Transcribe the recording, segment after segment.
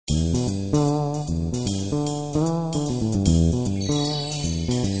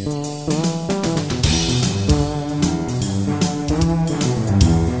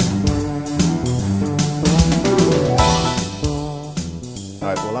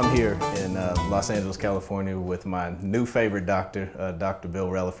I'm here in Los Angeles, California with my new favorite doctor, Dr. Bill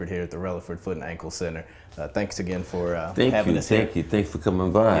Releford here at the Releford Foot and Ankle Center. Thanks again for having us here. Thank you. Thanks for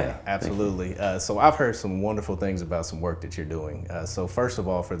coming by. Yeah, absolutely. So I've heard some wonderful things about some work that you're doing. So first of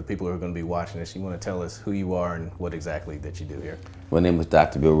all, for the people who are going to be watching this, you want to tell us who you are and what exactly that you do here? My name is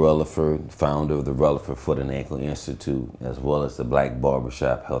Dr. Bill Releford, founder of the Releford Foot and Ankle Institute, as well as the Black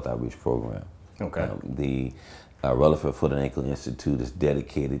Barbershop Health Outreach Program. Okay. The Releford Foot and Ankle Institute is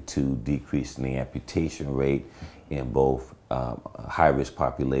dedicated to decreasing the amputation rate in both high-risk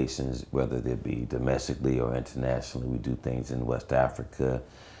populations, whether they be domestically or internationally. We do things in West Africa,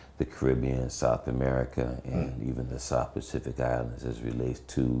 the Caribbean, South America, and even the South Pacific Islands as it relates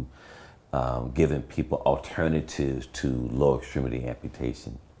to giving people alternatives to lower extremity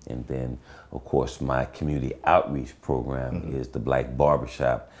amputation. And then, of course, my community outreach program is the Black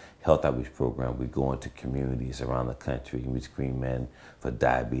Barbershop Health Outreach Program. We go into communities around the country and we screen men for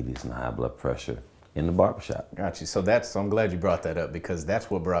diabetes and high blood pressure in the barbershop. Got you. So I'm glad you brought that up, because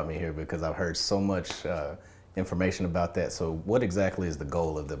that's what brought me here, because I've heard so much information about that. So what exactly is the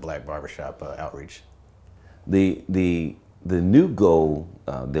goal of the Black Barbershop outreach? The new goal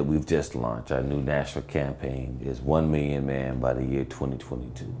that we've just launched, our new national campaign, is 1 million men by the year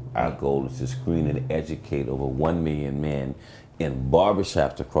 2022. Our goal is to screen and educate over 1 million men in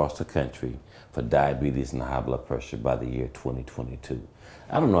barbershops across the country for diabetes and high blood pressure by the year 2022.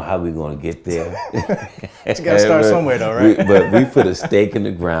 I don't know how we're going to get there. But you got to start somewhere though, right? But we put a stake in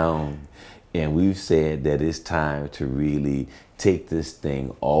the ground, and we've said that it's time to really take this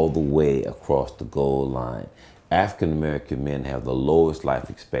thing all the way across the goal line. African American men have the lowest life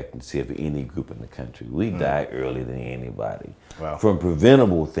expectancy of any group in the country. We die earlier than anybody. Wow. From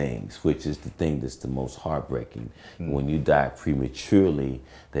preventable things, which is the thing that's the most heartbreaking. When you die prematurely,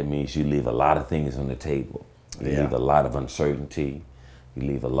 that means you leave a lot of things on the table. You leave a lot of uncertainty. You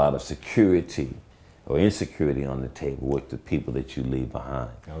leave a lot of security or insecurity on the table with the people that you leave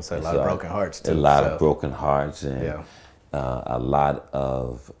behind. I would say a lot of broken hearts too. A lot of broken hearts, and a lot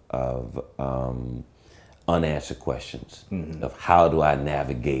of unanswered questions of how do I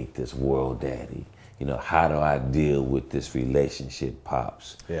navigate this world, Daddy? You know, how do I deal with this relationship,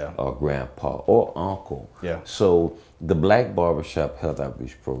 Pops or Grandpa or Uncle? So the Black Barbershop Health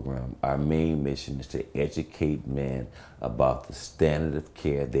Outreach Program, our main mission is to educate men about the standard of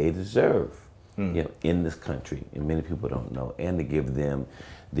care they deserve you know, in this country, and many people don't know, and to give them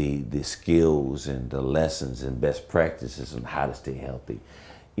the skills and the lessons and best practices on how to stay healthy.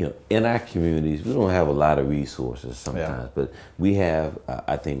 You know, in our communities, we don't have a lot of resources sometimes, but we have,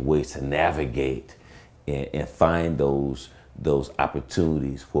 I think, ways to navigate and find those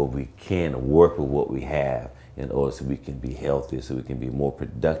opportunities where we can work with what we have in order so we can be healthy, so we can be more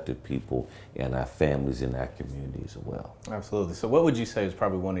productive people in our families and our communities as well. Absolutely. So what would you say is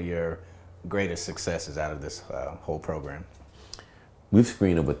probably one of your greatest successes out of this whole program? We've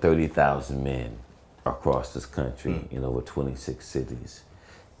screened over 30,000 men across this country in over 26 cities.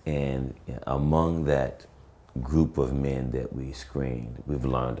 And among that group of men that we screened, we've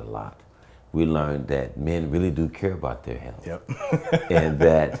learned a lot. We learned that men really do care about their health. And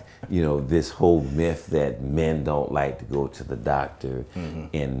that, you know, this whole myth that men don't like to go to the doctor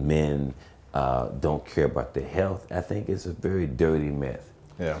and men don't care about their health, I think is a very dirty myth.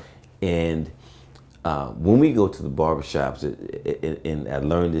 And when we go to the barbershops, and I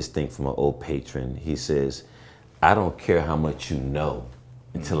learned this thing from an old patron, he says, I don't care how much you know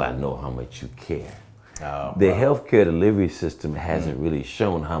until I know how much you care. The healthcare delivery system hasn't really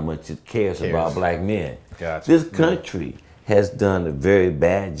shown how much it cares about black men. This country has done a very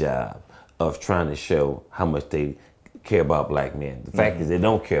bad job of trying to show how much they care about black men. The fact is they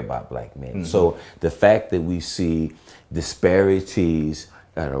don't care about black men. So the fact that we see disparities,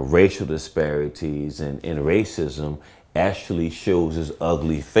 racial disparities and racism actually shows its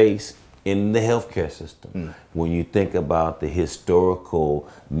ugly face in the healthcare system. When you think about the historical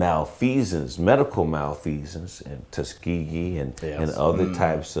malfeasance, medical malfeasance, and Tuskegee and other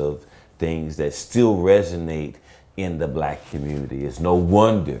types of things that still resonate in the black community, it's no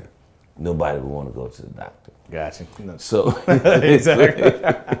wonder nobody would want to go to the doctor. Gotcha. So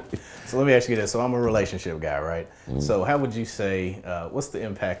exactly. So let me ask you this. So I'm a relationship guy, right? So how would you say, what's the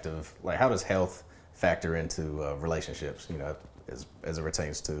impact of, like, how does health factor into relationships, you know, as it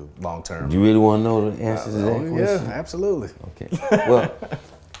pertains to long-term? Do you really want to know the answer to that question? Yeah, absolutely. Okay. Well,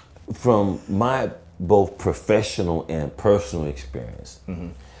 from my both professional and personal experience,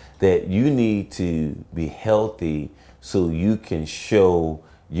 that you need to be healthy so you can show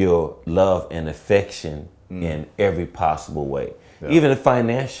your love and affection in every possible way. Even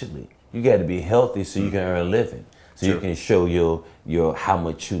financially, you got to be healthy so you can earn a living. so you can show your how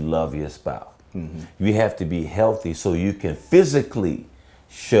much you love your spouse. You have to be healthy so you can physically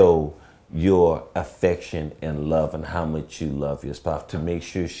show your affection and love and how much you love your spouse to make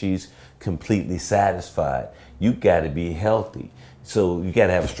sure she's completely satisfied. You got to be healthy. So you got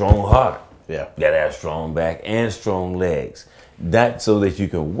to have a strong heart. Yeah. You got to have strong back and strong legs. Not so that you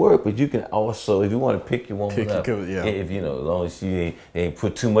can work, but you can also, if you want to pick your woman up, if you know, as long as she ain't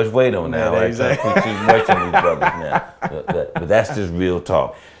put too much weight on now, right? Exactly. Put too much on these brothers now. But that's just real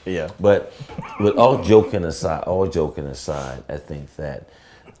talk. Yeah. But with all joking aside, I think that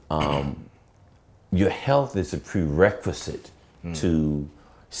your health is a prerequisite to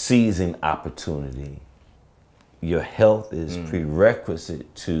seizing opportunity. Your health is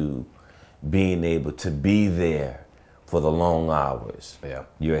prerequisite to being able to be there for the long hours. Yeah.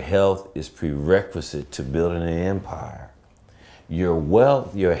 Your health is prerequisite to building an empire.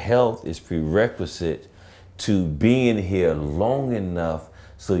 Your health is prerequisite to being here long enough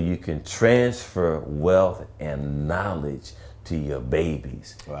so you can transfer wealth and knowledge to your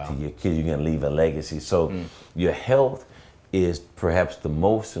babies, to your kids. You're gonna leave a legacy. So your health is perhaps the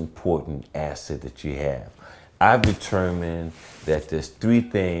most important asset that you have. I've determined that there's 3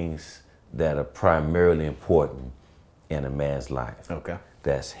 things that are primarily important in a man's life. Okay.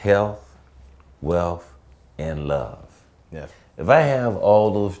 That's health, wealth, and love. Yeah. If I have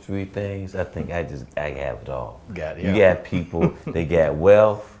all those 3 things, I think I have it all. Got it. You got people that got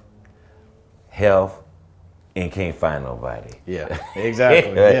wealth, health, and can't find nobody. Yeah,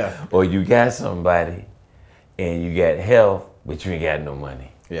 exactly. Right? Yeah. Or you got somebody and you got health, but you ain't got no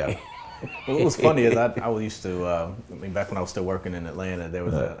money. Yeah. Well, what was funny is I used to, back when I was still working in Atlanta, there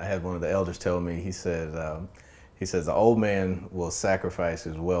was I had one of the elders tell me, he says the old man will sacrifice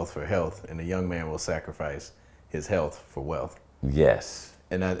his wealth for health, and the young man will sacrifice his health for wealth. Yes.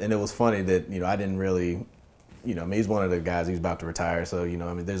 And it was funny that, I didn't really, he's one of the guys, he's about to retire, so,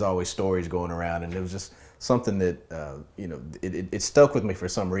 there's always stories going around, and it was just something that, it stuck with me for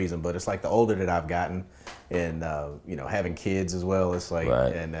some reason. But it's like the older that I've gotten, and having kids as well, it's like,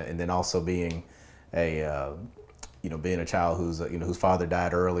 and then also being being a child whose father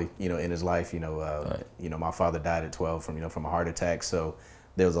died early, in his life. My father died at 12 from a heart attack. So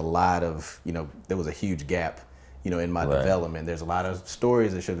there was a lot of, there was a huge gap, in my development. There's a lot of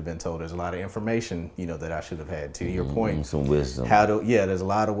stories that should have been told. There's a lot of information, that I should have had. To your point, some wisdom. There's a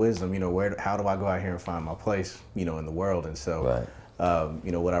lot of wisdom. How do I go out here and find my place, in the world? And so,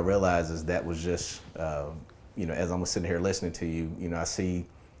 what I realized is that was just, as I'm sitting here listening to you, I see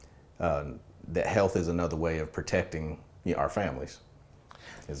that health is another way of protecting our families.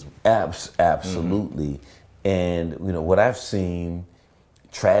 Absolutely. And what I've seen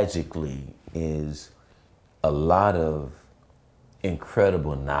tragically is a lot of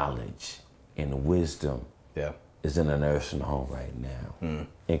incredible knowledge and wisdom is in a nursing home right now.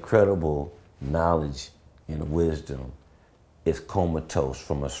 Incredible knowledge and wisdom is comatose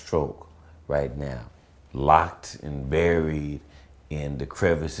from a stroke right now, locked and buried in the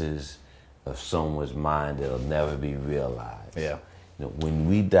crevices of someone's mind that'll never be realized. Yeah. When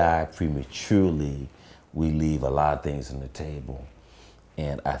we die prematurely, we leave a lot of things on the table.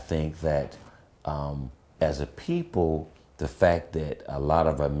 And I think that as a people, the fact that a lot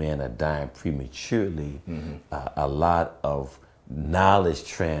of our men are dying prematurely, a lot of knowledge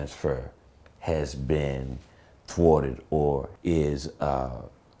transfer has been thwarted or is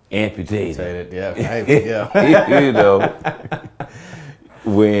amputated.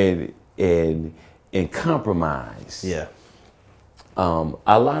 When in compromise. Yeah.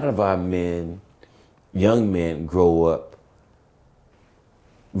 A lot of our men, young men, grow up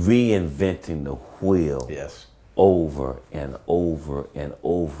reinventing the wheel over and over and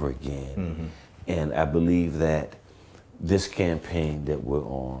over again. And I believe that this campaign that we're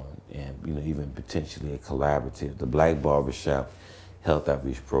on, and even potentially a collaborative, the Black Barbershop Health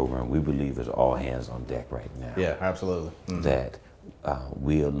Outreach Program, we believe is all hands on deck right now. Yeah, absolutely. That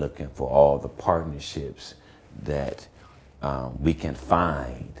we are looking for all the partnerships that we can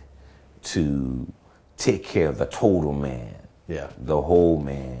find to take care of the total man. Yeah. The whole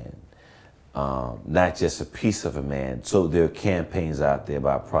man, not just a piece of a man. So there are campaigns out there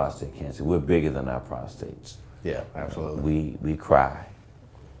about prostate cancer. We're bigger than our prostates. Yeah, absolutely. We cry.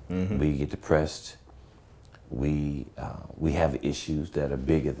 We get depressed. We have issues that are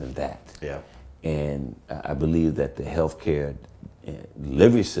bigger than that. Yeah. And I believe that the healthcare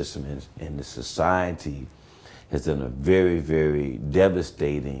delivery system in the society has done a very, very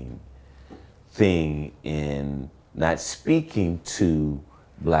devastating thing in not speaking to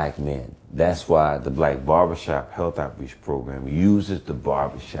Black men. That's why the Black Barbershop Health Outreach Program uses the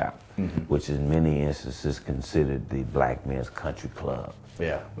barbershop which in many instances considered the black man's country club.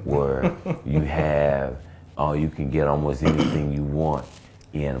 Yeah. Where you have, you can get almost anything you want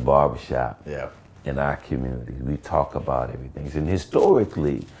in a barbershop. Yeah. In our community, we talk about everything. And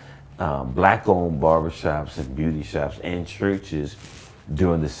historically, black-owned barbershops and beauty shops and churches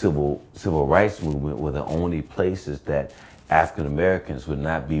during the civil rights movement were the only places that African Americans would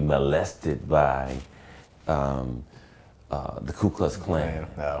not be molested by the Ku Klux Klan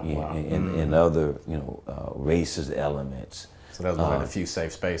and other racist elements. So that was one of the few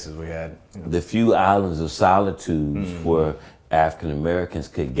safe spaces we had. The few islands of solitude where African Americans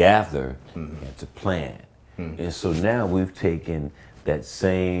could gather and to plan. And so now we've taken that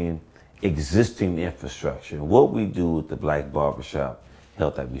same existing infrastructure. And what we do with the Black Barbershop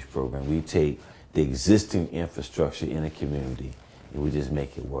Health Outreach Program, we take the existing infrastructure in a community and we just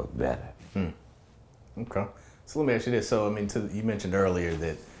make it work better. Okay. So let me ask you this. So, I mean, you mentioned earlier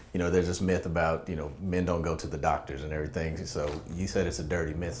that, there's this myth about, men don't go to the doctors and everything. So you said it's a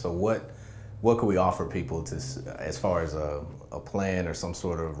dirty myth. So what could we offer people to, as far as a plan or some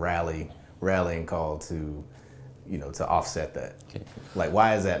sort of rallying call to, to offset that? Okay. Like,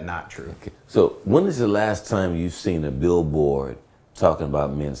 why is that not true? Okay. So when is the last time you've seen a billboard talking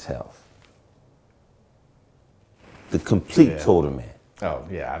about men's health? The complete total man. Oh,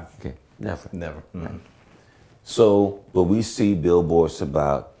 yeah. Okay. Never. Mm-hmm. So, but we see billboards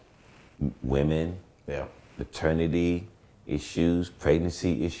about women, maternity issues,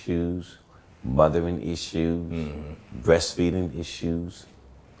 pregnancy issues, mothering issues, breastfeeding issues,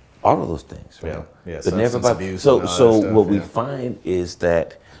 all of those things, right? Yeah. But never about abuse. So what we find is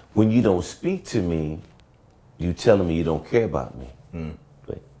that when you don't speak to me, you telling me you don't care about me,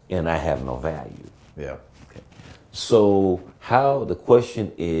 and I have no value. Yeah. Okay. So the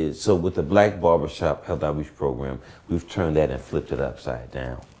question is, so with the Black Barbershop Health Outreach Program, we've turned that and flipped it upside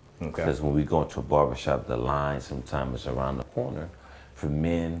down. Okay. Because when we go into a barbershop, the line sometimes is around the corner for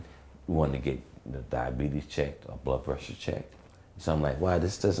men who want to get the diabetes checked or blood pressure checked. So I'm like, wow,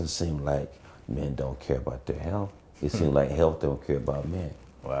 this doesn't seem like men don't care about their health. It seems like health don't care about men.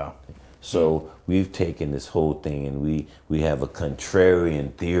 Wow. So we've taken this whole thing and we have a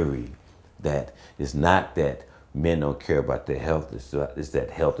contrarian theory that it's not that men don't care about their health, it's that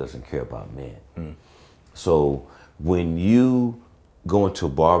health doesn't care about men. So when you go into a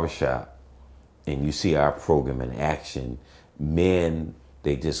barbershop and you see our program in action, men,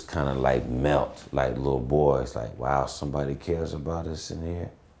 they just kind of like melt like little boys, like, wow, somebody cares about us in here.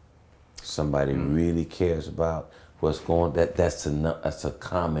 Somebody really cares about what's going on. That's a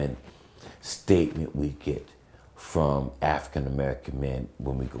common statement we get from African American men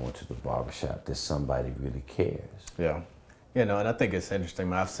when we go into the barbershop, that somebody really cares. Yeah. And I think it's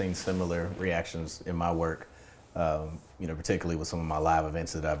interesting. I've seen similar reactions in my work, particularly with some of my live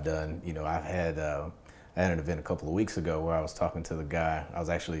events that I've done. I had an event a couple of weeks ago where I was talking to the guy. I was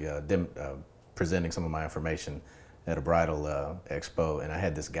actually presenting some of my information at a bridal expo, and I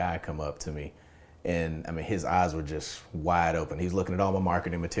had this guy come up to me, and I mean, his eyes were just wide open. He's looking at all my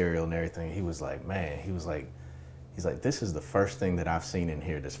marketing material and everything. He was like, man, he's like, this is the first thing that I've seen in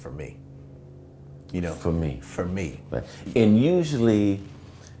here that's for me. For me. Right. And usually,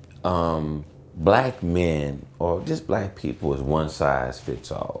 black men or just black people is one size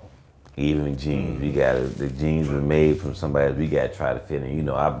fits all. Even jeans, the jeans were made from somebody else. We got to try to fit in.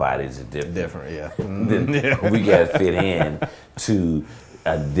 Our bodies are different. Yeah. We got to fit in to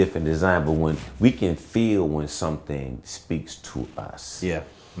a different design. But when we can feel when something speaks to us. Yeah.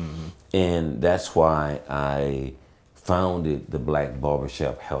 And that's why I founded the Black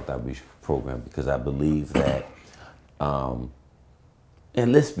Barbershop Health Outreach Program, because I believe that, and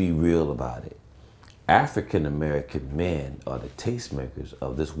let's be real about it, African American men are the tastemakers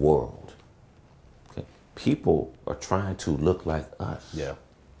of this world. Okay? People are trying to look like us. Yeah.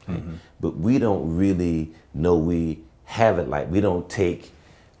 Okay? But we don't really know we have it like, we don't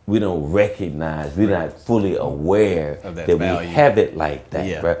recognize, we're not fully aware that we have it like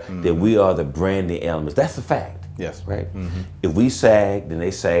that, right? That we are the branding elements. That's a fact. Yes. Right? If we sag, then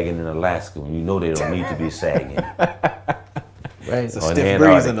they sagging in Alaska, and you know they don't need to be sagging. Right? It's a stiff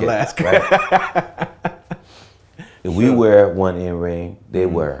breeze in Alaska. Right? If we wear one earring, they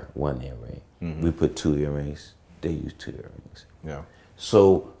wear one earring. We put two earrings, they use two earrings. Yeah.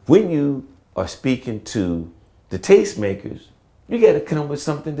 So when you are speaking to the tastemakers, you got to come up with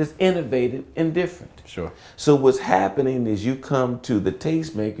something that's innovative and different. Sure. So what's happening is you come to the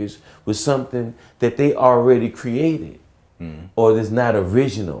tastemakers with something that they already created, or that's not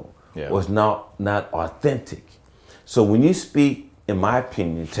original, or it's not authentic. So when you speak in my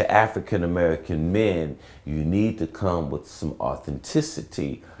opinion, to African American men, you need to come with some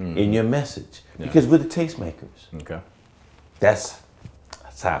authenticity in your message because we're the tastemakers. Okay. That's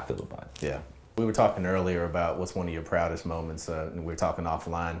how I feel about it. Yeah. We were talking earlier about what's one of your proudest moments, and we were talking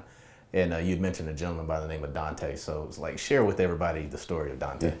offline, and you'd mentioned a gentleman by the name of Dante. So it's like, share with everybody the story of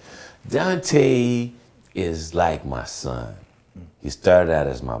Dante. Yeah. Dante is like my son. He started out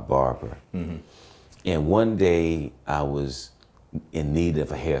as my barber. And one day I was in need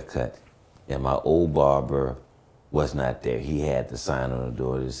of a haircut, and my old barber was not there. He had the sign on the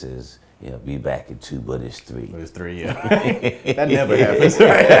door that says, you know, be back at 2, but it's 3. It's 3, yeah. That never happens.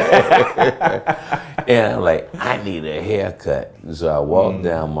 And I'm like, I need a haircut. And so I walked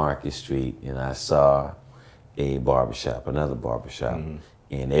down Market Street and I saw a barbershop, another barbershop,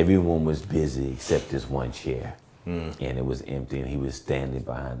 and everyone was busy except this one chair. And it was empty, and he was standing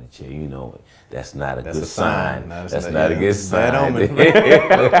behind the chair. You know, that's not a good sign. That's not a good sign.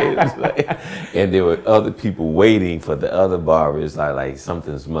 And there were other people waiting for the other barbers. Like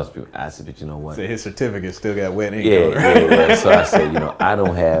something must be. I said, but you know what? So his certificate still got wet ink. Yeah. So I said, you know, I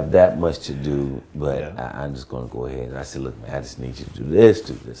don't have that much to do, but I'm just going to go ahead. And I said, look, man, I just need you to do this,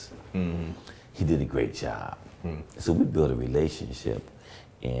 do this. He did a great job. So we built a relationship,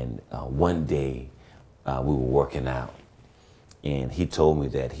 and one day. We were working out, and he told me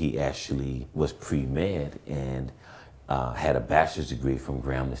that he actually was pre-med and had a bachelor's degree from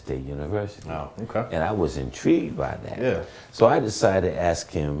Grambling State University. Oh, okay. And I was intrigued by that. Yeah. So I decided to ask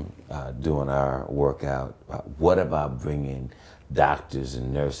him during our workout, what about bringing doctors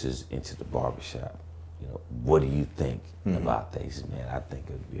and nurses into the barbershop? You know, what do you think about that? He said, man, I think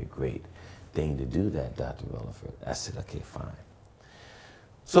it would be a great thing to do that, Dr. Releford. I said, okay, fine.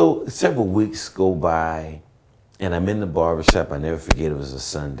 So several weeks go by, and I'm in the barbershop. I never forget, it was a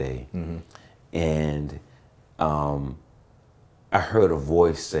Sunday. And I heard a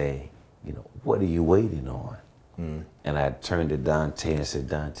voice say, you know, what are you waiting on? And I turned to Dante and said,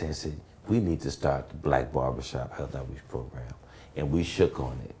 Dante, I said, we need to start the Black Barbershop Health Outreach Program. And we shook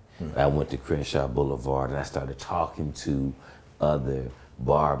on it. I went to Crenshaw Boulevard, and I started talking to other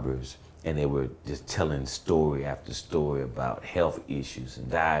barbers. And they were just telling story after story about health issues and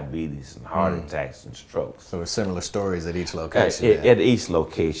diabetes and heart attacks and strokes. So it's similar stories at each location. At each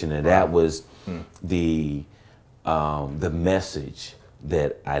location, and that was the message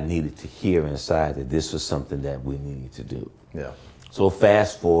that I needed to hear inside, that this was something that we needed to do. Yeah. So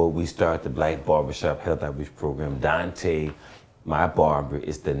fast forward, we start the Black Barbershop Health Outreach Program. Dante, my barber,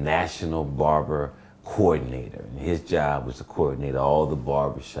 is the national barber coordinator, and his job was to coordinate all the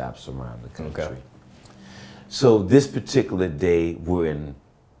barbershops around the country. Okay. So this particular day, we're in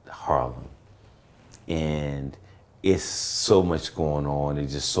Harlem, and it's so much going on.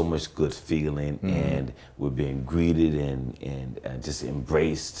 There's just so much good feeling, and we're being greeted and just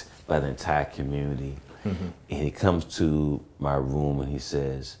embraced by the entire community. And he comes to my room and he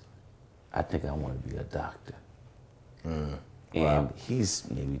says, I think I want to be a doctor. And he's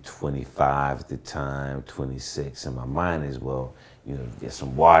maybe 25 at the time, 26. And my mind is, well, you know, there's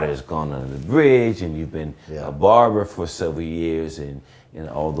some water that's gone under the bridge, and you've been a barber for several years, and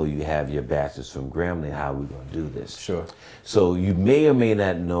although you have your bachelor's from Grambling, how are we going to do this? Sure. So you may or may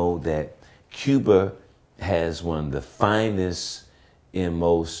not know that Cuba has one of the finest and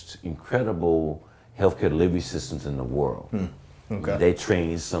most incredible healthcare delivery systems in the world. Okay. They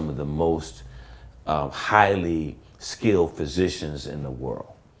train some of the most highly skilled physicians in the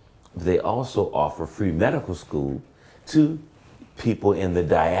world. They also offer free medical school to people in the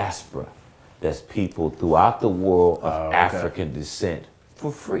diaspora. That's people throughout the world of African descent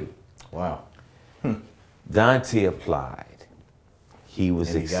for free. Wow. Dante applied. He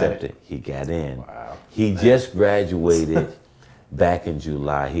was accepted. He got in. Wow. He just graduated back in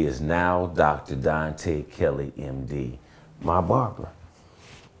July. He is now Dr. Dante Kelly, MD, my barber.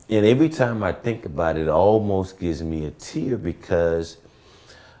 And every time I think about it, it almost gives me a tear, because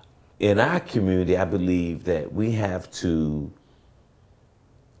in our community, I believe that we have to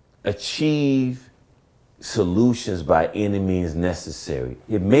achieve solutions by any means necessary.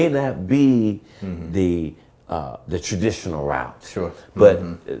 It may not be the traditional route. Sure.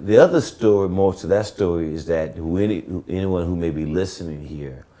 But the other story, most of that story, is that anyone who may be listening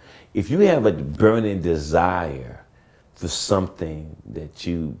here, if you have a burning desire for something that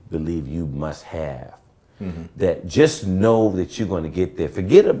you believe you must have, that just know that you're going to get there.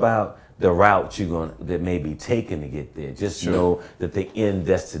 Forget about the route that may be taken to get there. Just know that the end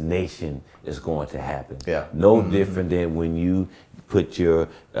destination is going to happen. Yeah. No different than when you put your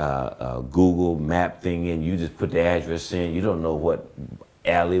Google map thing in, you just put the address in, you don't know what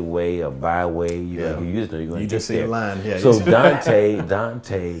alleyway or byway. You just know you're going to You just see there. a line. Yeah. So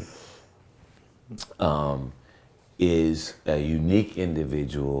Dante is a unique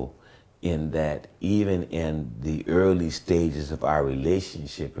individual in that even in the early stages of our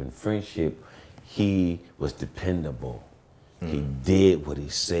relationship and friendship, he was dependable. He did what he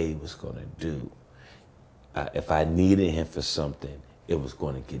said he was going to do. If I needed him for something, it was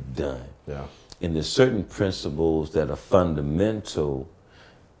going to get done. Yeah. And there's certain principles that are fundamental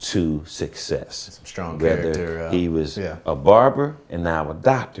to success. Some strong Whether character. he was a barber and now a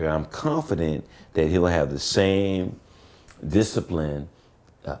doctor, I'm confident that he'll have the same discipline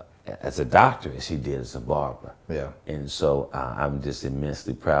as a doctor as he did as a barber. Yeah. And so I'm just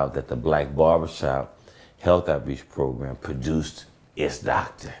immensely proud that the Black Barbershop Health Outreach Program produced its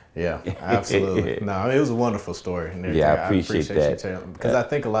doctor. Yeah, absolutely. No, it was a wonderful story. And Yeah, I appreciate that. Because I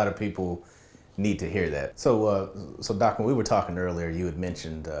think a lot of people need to hear that. So, Doc, when we were talking earlier, you had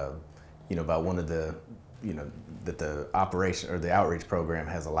mentioned, about one of the, that the operation or the outreach program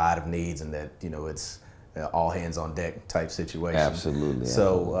has a lot of needs, and that it's all hands on deck type situation. Absolutely.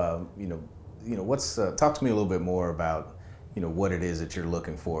 So, what's talk to me a little bit more about what it is that you're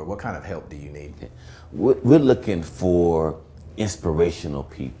looking for. What kind of help do you need? We're looking for inspirational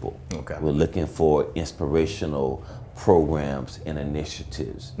people. Okay. We're looking for inspirational programs and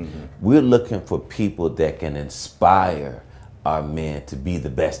initiatives. We're looking for people that can inspire our men to be the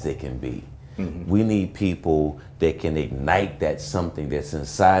best they can be. We need people that can ignite that something that's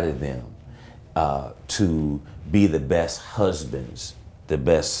inside of them to be the best husbands, the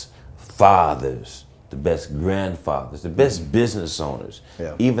best fathers, the best grandfathers, the best business owners,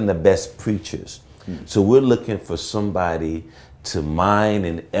 even the best preachers. So we're looking for somebody to mine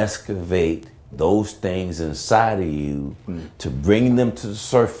and excavate those things inside of you to bring them to the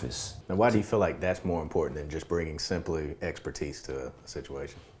surface. Now, why do you feel like that's more important than just bringing simply expertise to a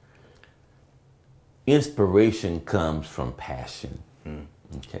situation? Inspiration comes from passion,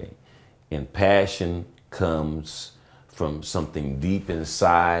 okay? And passion comes from something deep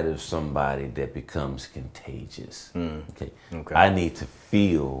inside of somebody that becomes contagious, okay? I need to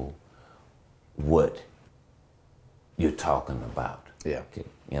feel what you're talking about. Yeah. Okay.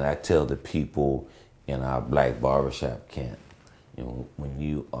 And I tell the people in our Black Barbershop camp, when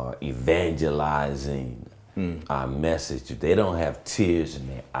you are evangelizing our message, if they don't have tears in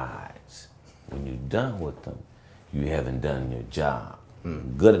their eyes, when you're done with them, you haven't done your job,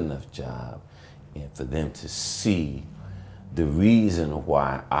 good enough job, and for them to see the reason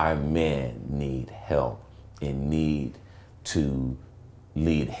why our men need help and need to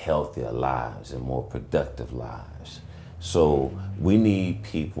lead healthier lives and more productive lives. So we need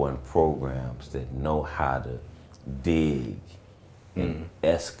people and programs that know how to dig and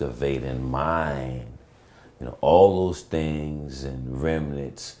excavate and mine, all those things and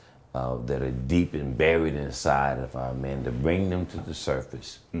remnants that are deep and buried inside of our men, to bring them to the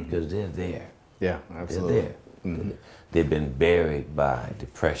surface because they're there. Yeah, absolutely. They're there. They've been buried by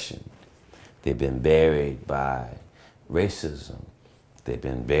depression. They've been buried by racism. They've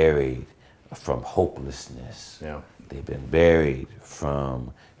been buried from hopelessness. Yeah. They've been buried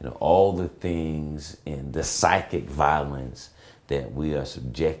from all the things in the psychic violence that we are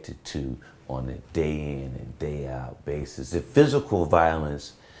subjected to on a day in and day out basis. If physical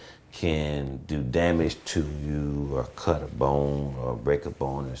violence can do damage to you or cut a bone or break a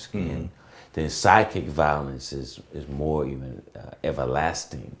bone or skin, then psychic violence is more even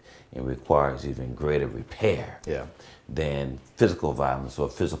everlasting and requires even greater repair than physical violence or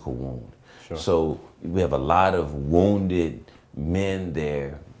physical wound. Sure. So we have a lot of wounded men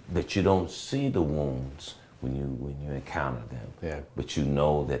there, but you don't see the wounds when you encounter them. Yeah. But you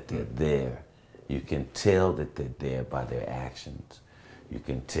know that they're there. You can tell that they're there by their actions. You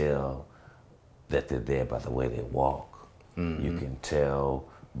can tell that they're there by the way they walk. You can tell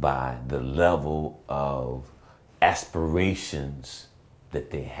by the level of aspirations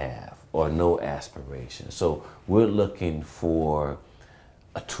that they have or no aspirations. So we're looking for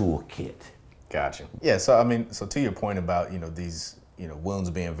a toolkit. Gotcha. Yeah. So so to your point about these wounds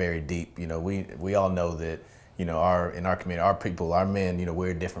being very deep, we all know that in our community, our people, our men,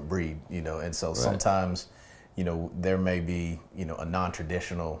 we're a different breed, and so sometimes there may be a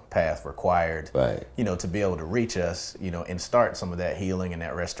non-traditional path required, to be able to reach us, and start some of that healing and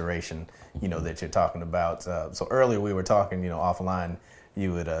that restoration, that you're talking about. So earlier we were talking, offline.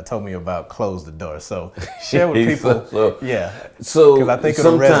 You had told me about close the door. So share with people. So because I think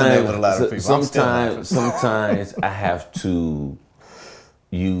it'll resonate with a lot of people. Sometimes I have to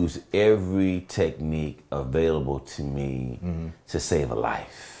use every technique available to me to save a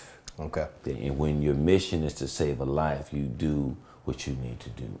life. Okay. And when your mission is to save a life, you do what you need to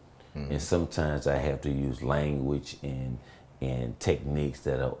do. And sometimes I have to use language and techniques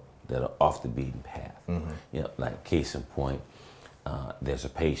that are off the beaten path. You know, like case in point, there's a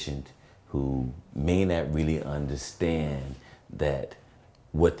patient who may not really understand that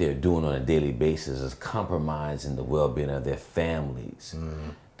what they're doing on a daily basis is compromising the well-being of their families,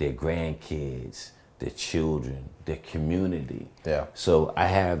 their grandkids, their children, their community. Yeah. So I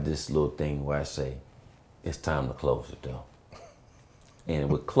have this little thing where I say, it's time to close the door. And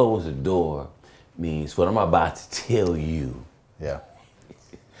with close the door means what I'm about to tell you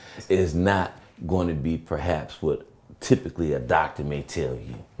is not going to be perhaps what typically a doctor may tell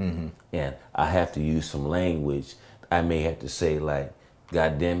you. And I have to use some language. I may have to say like,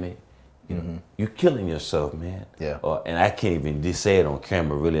 God damn it, you know, you're killing yourself, man. Yeah. And I can't even just say it on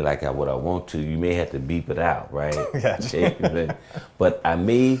camera really like what I want to. You may have to beep it out, right? Gotcha. But I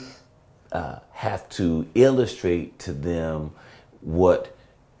may have to illustrate to them what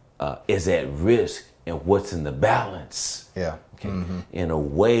is at risk and what's in the balance. Yeah. Okay? In a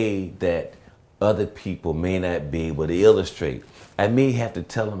way that other people may not be able to illustrate. I may have to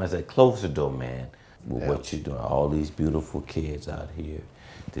tell them, as I close the door, man, with what you're doing, all these beautiful kids out here,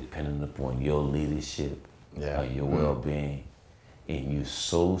 depending upon your leadership, your well-being, and you're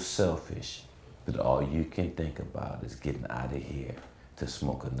so selfish that all you can think about is getting out of here to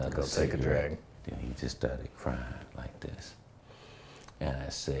smoke another cigarette. Take a drag. Then he just started crying like this. And I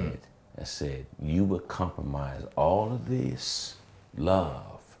said, you would compromise all of this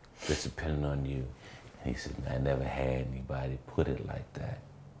love that's depending on you. And he said, I never had anybody put it like that.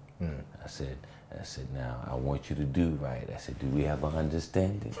 I said, now I want you to do right. I said, do we have an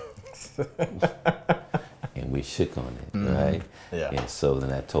understanding? And we shook on it, right? Yeah. And so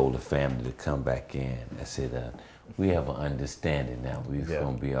then I told the family to come back in. I said, we have an understanding now. We're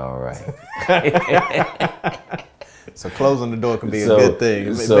going to be all right. So closing the door can be a good thing.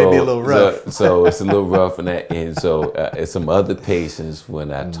 It may be a little rough. So it's a little rough, and so some other patients,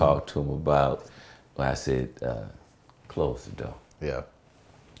 when I talked to them about, I said, close the door. Yeah.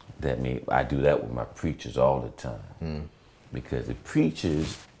 That means I do that with my preachers all the time, because the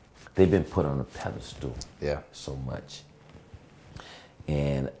preachers, they've been put on a pedestal so much,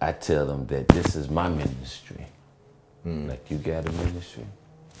 and I tell them that this is my ministry. Like you got a ministry,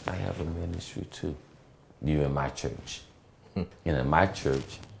 I have a ministry too. You in my church. And in my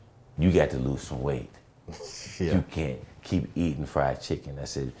church, you got to lose some weight. You can't keep eating fried chicken. I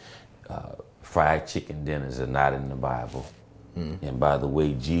said, fried chicken dinners are not in the Bible. And by the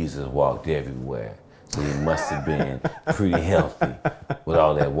way, Jesus walked everywhere. So he must have been pretty healthy with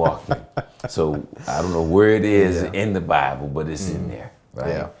all that walking. So I don't know where it is in the Bible, but it's in there, right?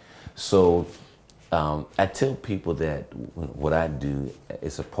 Yeah. So I tell people that what I do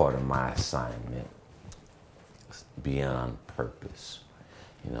is a part of my assignment. Beyond purpose,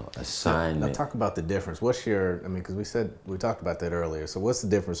 you know, assignment. Now talk about the difference. What's your, because we talked about that earlier. So what's the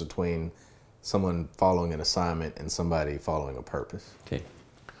difference between someone following an assignment and somebody following a purpose? Okay.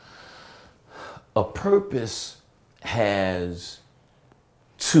 A purpose has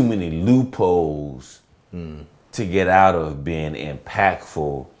too many loopholes to get out of being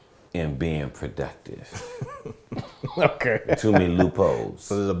impactful and being productive. Okay. Too many loopholes.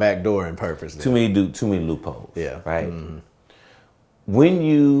 So there's a back door in purpose there. Too many loopholes. Yeah. Right? When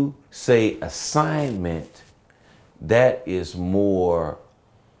you say assignment, that is more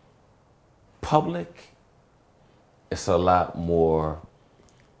public. It's a lot more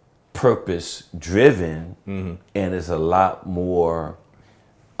purpose driven, and it's a lot more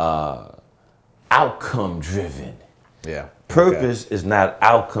outcome driven. Yeah. Purpose is not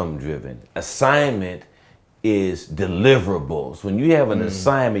outcome driven. Assignment is deliverables. When you have an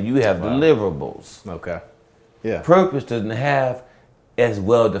assignment, you have deliverables. Okay. Yeah. Purpose doesn't have as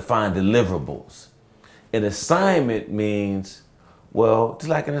well defined deliverables. An assignment means, well, just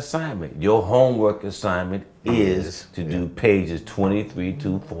like an assignment. Your homework assignment is to do pages 23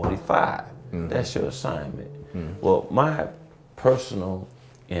 to 45. That's your assignment. Well, my personal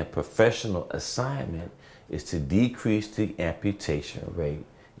and professional assignment is to decrease the amputation rate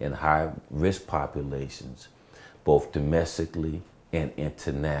in high-risk populations, both domestically and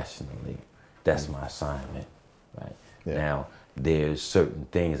internationally. That's my assignment, right? Yeah. Now, there's certain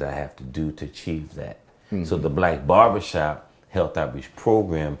things I have to do to achieve that. So the Black Barbershop Health Outreach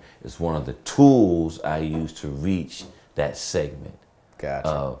Program is one of the tools I use to reach that segment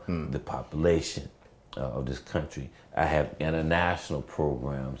of the population of this country. I have international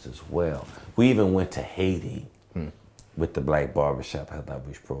programs as well. We even went to Haiti with the Black Barbershop Health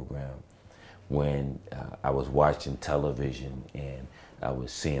Outreach Program when I was watching television and I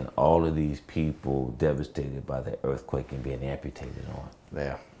was seeing all of these people devastated by the earthquake and being amputated on.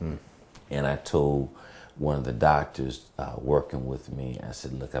 Yeah. And I told one of the doctors working with me, I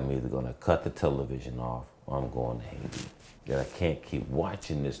said, look, I'm either going to cut the television off or I'm going to Haiti. That I can't keep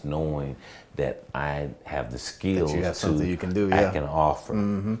watching this knowing that I have the skills that you have something you can do, I can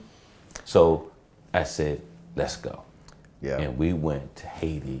offer. So I said, let's go. Yeah. And we went to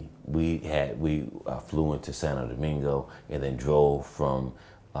Haiti. We flew into Santo Domingo and then drove from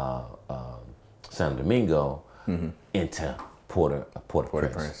Santo Domingo into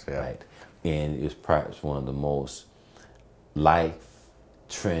Port-au-Prince, yeah. right? And it was perhaps one of the most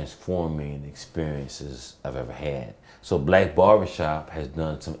life-transforming experiences I've ever had. So Black Barbershop has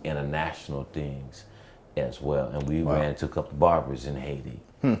done some international things as well, and we ran to a couple barbers in Haiti.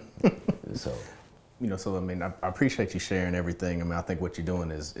 So, you know, so I mean, I appreciate you sharing everything. I mean, I think what you're doing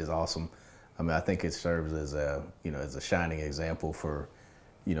is awesome. I mean, I think it serves as a, you know, as a shining example for,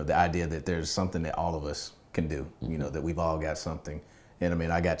 you know, the idea that there's something that all of us can do. You know, that we've all got something. And I mean,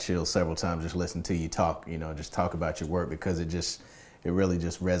 I got chills several times just listening to you talk. You know, just talk about your work, because it really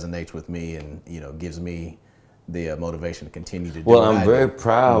just resonates with me, and you know, gives me the motivation to continue to do. Well, I'm very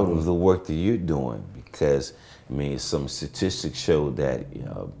proud of the work that you're doing, because I mean, some statistics show that, you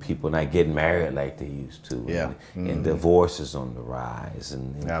know, people not getting married like they used to, and divorce is on the rise,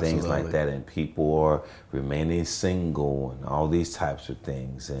 and things like that, and people are remaining single, and all these types of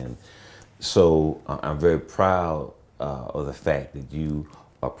things. And so I'm very proud of the fact that you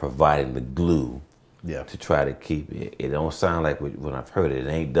are providing the glue. Yeah. To try to keep it. It don't sound like when I've heard it, it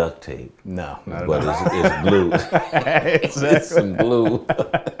ain't duct tape. No, not but it's glue. It's some glue.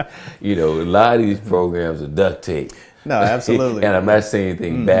 You know, a lot of these programs are duct tape. No, absolutely. And I'm not saying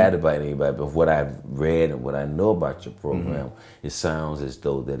anything bad about anybody, but what I've read and what I know about your program, it sounds as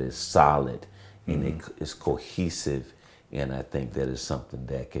though that it's solid and it's cohesive, and I think that is something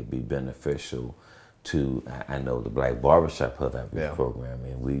that could be beneficial to, I know, the Black Barbershop Hub Outreach program,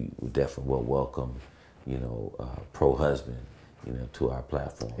 and we definitely will welcome, you know, pro-husband, you know, to our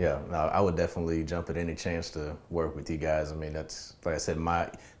platform. Yeah, no, I would definitely jump at any chance to work with you guys. I mean, that's, like I said,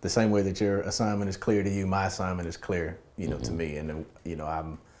 the same way that your assignment is clear to you, my assignment is clear, you know, to me. And, you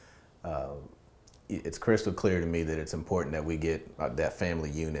know, it's crystal clear to me that it's important that we get that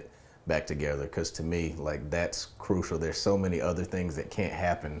family unit back together, because to me, like, that's crucial. There's so many other things that can't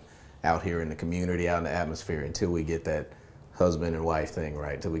happen out here in the community, out in the atmosphere, until we get that husband and wife thing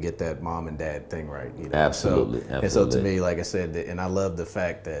right, until we get that mom and dad thing right. You know? Absolutely. And so to me, like I said, and I love the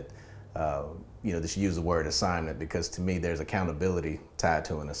fact that, you know, that you use the word assignment, because to me, there's accountability tied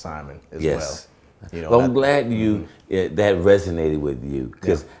to an assignment as well. You know, well, I'm glad that resonated with you,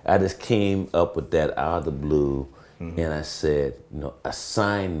 because I just came up with that out of the blue, and I said, you know,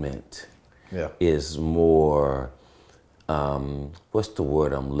 assignment is more, what's the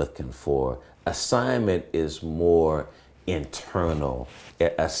word I'm looking for? Assignment is more internal.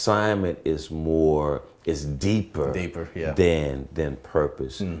 Assignment is deeper than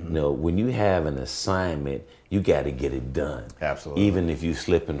purpose. You know, when you have an assignment, you got to get it done. Absolutely. Even if you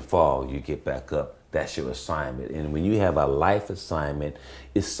slip and fall, you get back up. That's your assignment. And when you have a life assignment,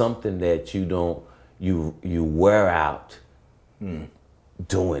 it's something that you wear out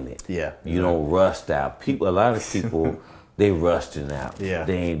doing it. Yeah. You don't rust out. A lot of people, they rusting out. Yeah.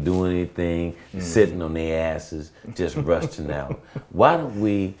 They ain't doing anything, sitting on their asses, just rusting out. Why don't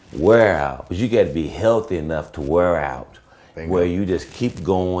we wear out? Because you got to be healthy enough to wear out, where you just keep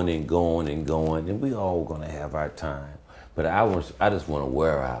going and going and going, and we all gonna have our time. But I just want to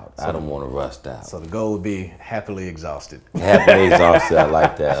wear out. I don't want to rust out. So the goal would be happily exhausted. Happily exhausted. I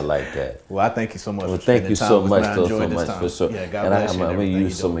like that. I like that. Well, I thank you so much. Well, thank you so much, for sure. God bless you. I'm gonna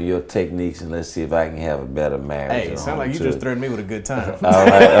use some of your techniques, and let's see if I can have a better marriage. Hey, it sounds like you just threatened me with a good time. All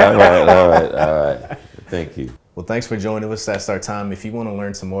right. Thank you. Well, thanks for joining us. That's our time. If you want to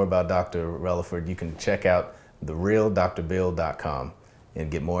learn some more about Dr. Releford, you can check out therealdrbill.com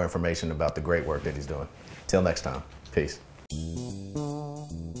and get more information about the great work that he's doing. Till next time, peace.